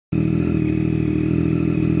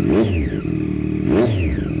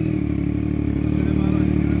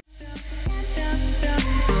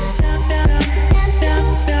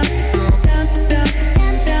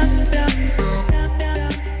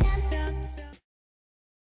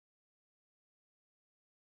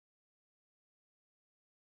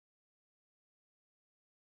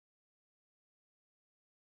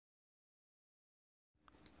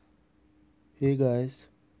Hey guys,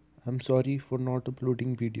 I'm sorry for not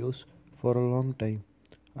uploading videos for a long time.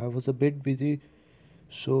 I was a bit busy,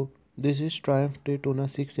 so this is Triumph Daytona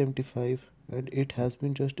 675 and it has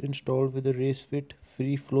been just installed with a race fit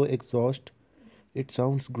free flow exhaust. It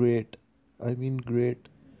sounds great. I mean great.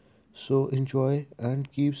 So enjoy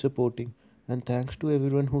and keep supporting. And thanks to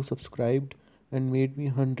everyone who subscribed and made me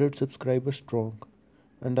 100 subscribers strong.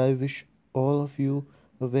 And I wish all of you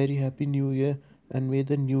a very happy new year and may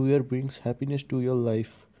the new year brings happiness to your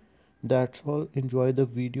life. That's all. Enjoy the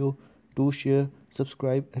video. Do share,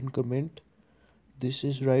 subscribe, and comment. This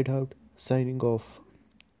is Ride Hard signing off.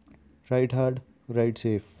 Ride hard, ride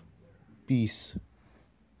safe. Peace.